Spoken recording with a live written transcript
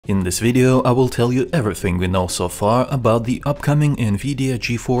In this video, I will tell you everything we know so far about the upcoming NVIDIA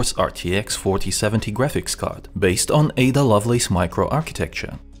GeForce RTX 4070 graphics card, based on Ada Lovelace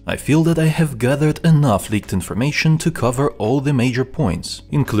microarchitecture. I feel that I have gathered enough leaked information to cover all the major points,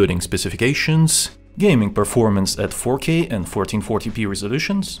 including specifications, gaming performance at 4K and 1440p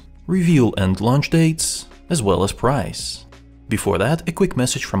resolutions, reveal and launch dates, as well as price. Before that, a quick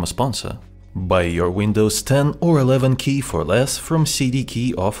message from a sponsor. Buy your Windows 10 or 11 key for less from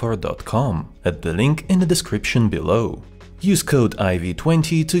cdkeyoffer.com at the link in the description below. Use code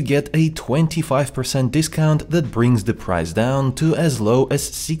IV20 to get a 25% discount that brings the price down to as low as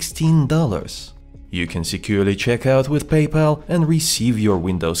 $16. You can securely check out with PayPal and receive your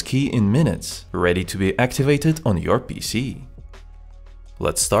Windows key in minutes, ready to be activated on your PC.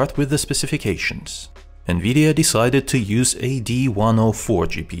 Let's start with the specifications. NVIDIA decided to use Ada 104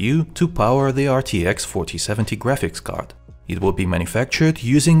 GPU to power the RTX 4070 graphics card. It will be manufactured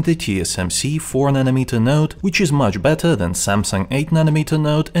using the TSMC 4nm node, which is much better than Samsung 8nm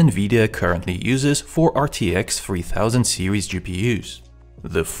node NVIDIA currently uses for RTX 3000 series GPUs.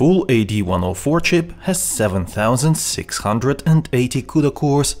 The full Ada 104 chip has 7680 CUDA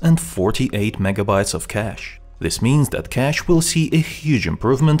cores and 48 MB of cache. This means that cache will see a huge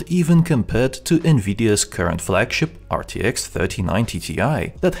improvement even compared to NVIDIA's current flagship RTX 3090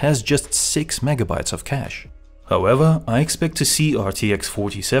 Ti that has just 6 MB of cache. However, I expect to see RTX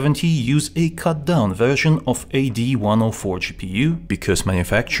 4070 use a cut-down version of Ada 104 GPU because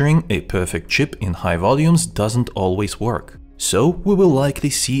manufacturing a perfect chip in high volumes doesn't always work. So we will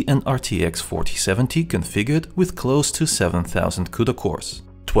likely see an RTX 4070 configured with close to 7000 CUDA cores,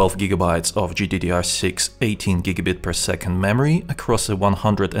 12 GB of GDDR6 18 GB per second memory across a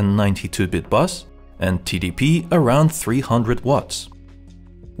 192-bit bus, and TDP around 300 watts.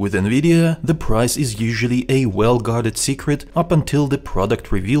 With NVIDIA, the price is usually a well-guarded secret up until the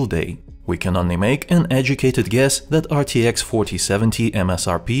product reveal day. We can only make an educated guess that RTX 4070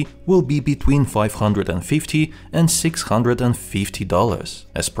 MSRP will be between $550 and $650,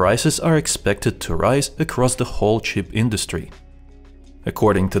 as prices are expected to rise across the whole chip industry.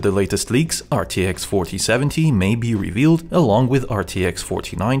 According to the latest leaks, RTX 4070 may be revealed along with RTX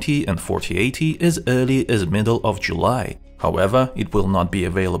 4090 and 4080 as early as middle of July. However, it will not be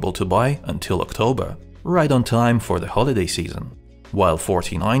available to buy until October, right on time for the holiday season, while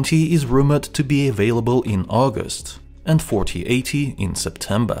 4090 is rumored to be available in August and 4080 in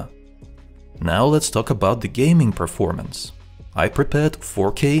September. Now let's talk about the gaming performance. I prepared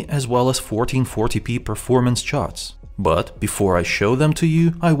 4K as well as 1440p performance charts. But before I show them to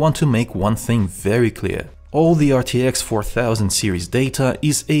you, I want to make one thing very clear. All the RTX 4000 series data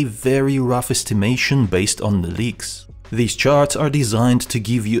is a very rough estimation based on the leaks. These charts are designed to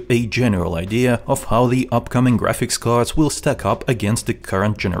give you a general idea of how the upcoming graphics cards will stack up against the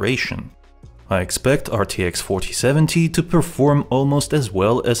current generation. I expect RTX 4070 to perform almost as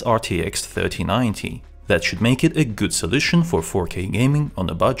well as RTX 3090. That should make it a good solution for 4K gaming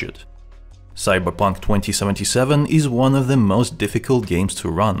on a budget. Cyberpunk 2077 is one of the most difficult games to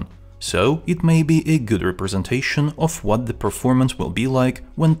run, so it may be a good representation of what the performance will be like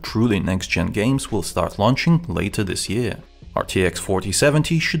when truly next-gen games will start launching later this year. RTX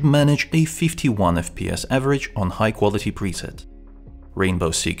 4070 should manage a 51 FPS average on high-quality preset.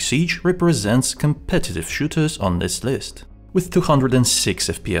 Rainbow Six Siege represents competitive shooters on this list. With 206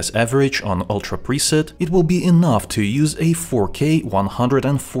 FPS average on Ultra preset, it will be enough to use a 4K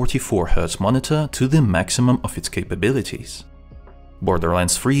 144Hz monitor to the maximum of its capabilities.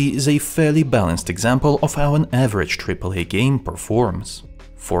 Borderlands 3 is a fairly balanced example of how an average AAA game performs.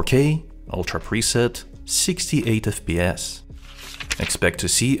 4K, Ultra preset, 68 FPS. Expect to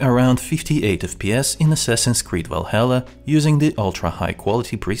see around 58 FPS in Assassin's Creed Valhalla using the ultra high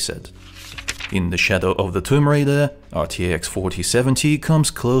quality preset. In the Shadow of the Tomb Raider, RTX 4070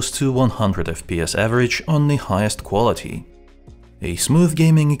 comes close to 100 FPS average on the highest quality. A smooth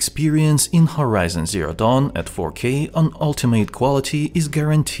gaming experience in Horizon Zero Dawn at 4K on ultimate quality is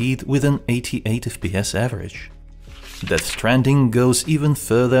guaranteed with an 88 FPS average. Death Stranding goes even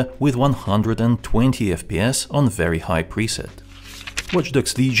further with 120 FPS on very high preset. Watch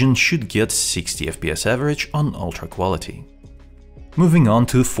Dogs Legion should get 60 FPS average on ultra quality. Moving on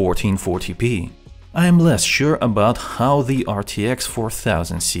to 1440p. I am less sure about how the RTX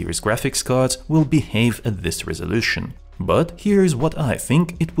 4000 series graphics cards will behave at this resolution, but here is what I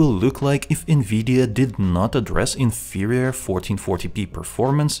think it will look like if NVIDIA did not address inferior 1440p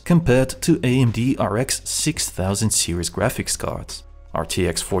performance compared to AMD RX 6000 series graphics cards.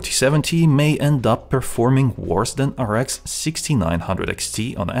 RTX 4070 may end up performing worse than RX 6900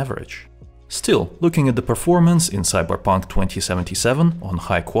 XT on average. Still, looking at the performance in Cyberpunk 2077 on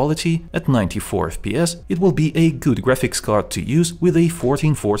high quality at 94 FPS, it will be a good graphics card to use with a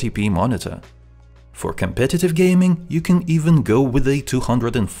 1440p monitor. For competitive gaming, you can even go with a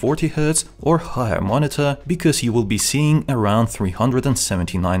 240Hz or higher monitor because you will be seeing around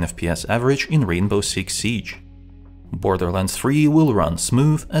 379 FPS average in Rainbow Six Siege. Borderlands 3 will run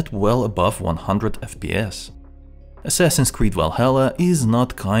smooth at well above 100 FPS. Assassin's Creed Valhalla is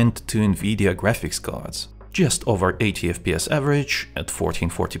not kind to NVIDIA graphics cards, just over 80 FPS average at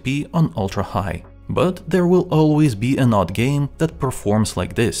 1440p on ultra high. But there will always be an odd game that performs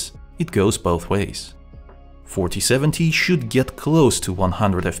like this. It goes both ways. 4070 should get close to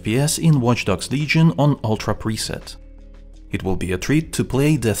 100 FPS in Watch Dogs Legion on ultra preset. It will be a treat to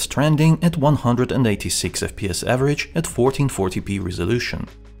play Death Stranding at 186 FPS average at 1440p resolution.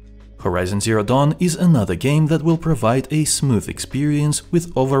 Horizon Zero Dawn is another game that will provide a smooth experience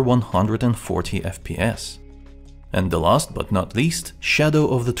with over 140 FPS. And the last but not least, Shadow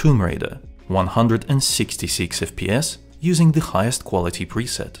of the Tomb Raider, 166 FPS using the highest quality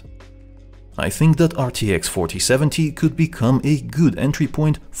preset. I think that RTX 4070 could become a good entry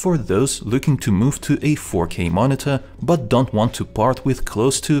point for those looking to move to a 4K monitor but don't want to part with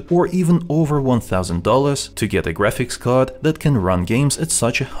close to or even over $1,000 to get a graphics card that can run games at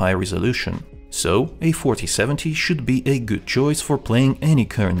such a high resolution. So, a 4070 should be a good choice for playing any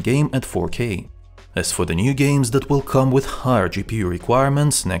current game at 4K. As for the new games that will come with higher GPU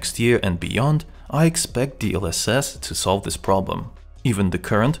requirements next year and beyond, I expect DLSS to solve this problem. Even the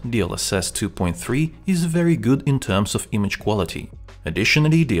current DLSS 2.3 is very good in terms of image quality.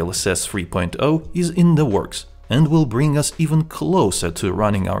 Additionally, DLSS 3.0 is in the works and will bring us even closer to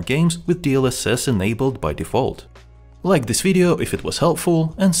running our games with DLSS enabled by default. Like this video if it was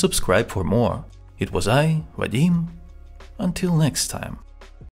helpful and subscribe for more. It was I, Vadim. Until next time.